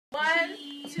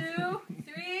2,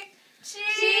 3.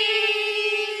 Cheese!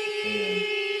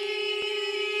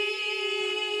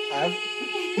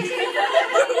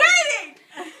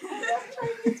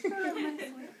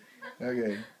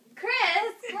 Okay.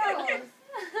 Chris, close.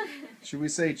 Should we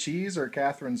say cheese or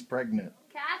Kathryn's pregnant?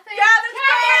 Kathryn's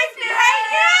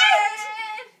pregnant!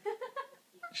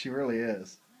 She really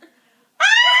is.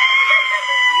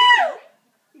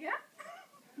 Yeah?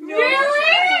 No,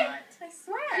 Really? I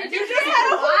swear. You just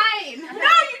had a whole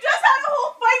No, you just had a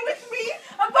whole fight with me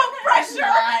about pressure,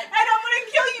 and I'm gonna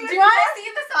kill you. Do you want to see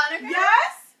the sonogram?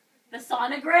 Yes. The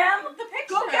sonogram? The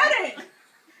picture. Go get it.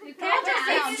 You can't have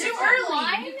it. It's too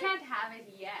early. You can't have it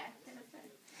yet.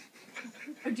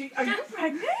 Are you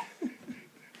pregnant?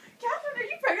 Kathryn, are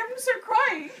you pregnant? I'm gonna start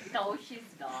crying. No, she's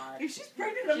not. If she's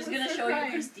pregnant, I'm She's gonna gonna start show crying.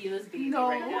 you Christina's baby No.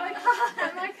 right now.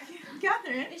 I'm like,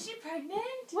 Kathryn. is she pregnant?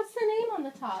 What's the name on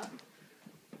the top?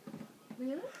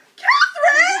 Really?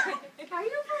 Kathryn! Are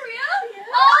you for real?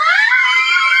 Yeah. Oh!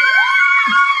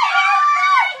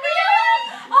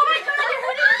 Oh my god, you're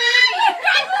hurting the baby!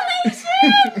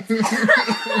 Congratulations!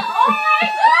 Oh my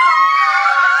god!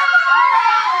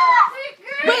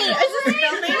 Wait, is this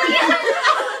filming?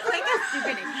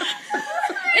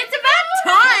 It's about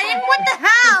time! What the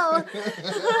hell?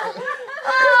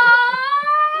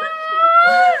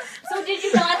 So did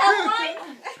you not have one?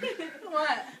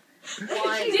 What?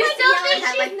 Why? Do you still think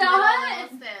she's not?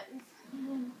 What is it?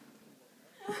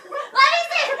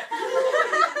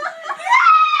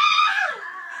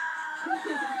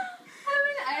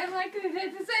 I'm like, it's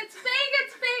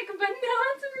fake, but no,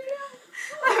 it's real.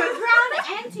 Brown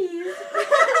aunties.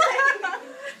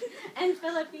 And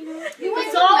Filipino. You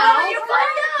went to to Maui? you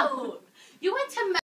find out. You went to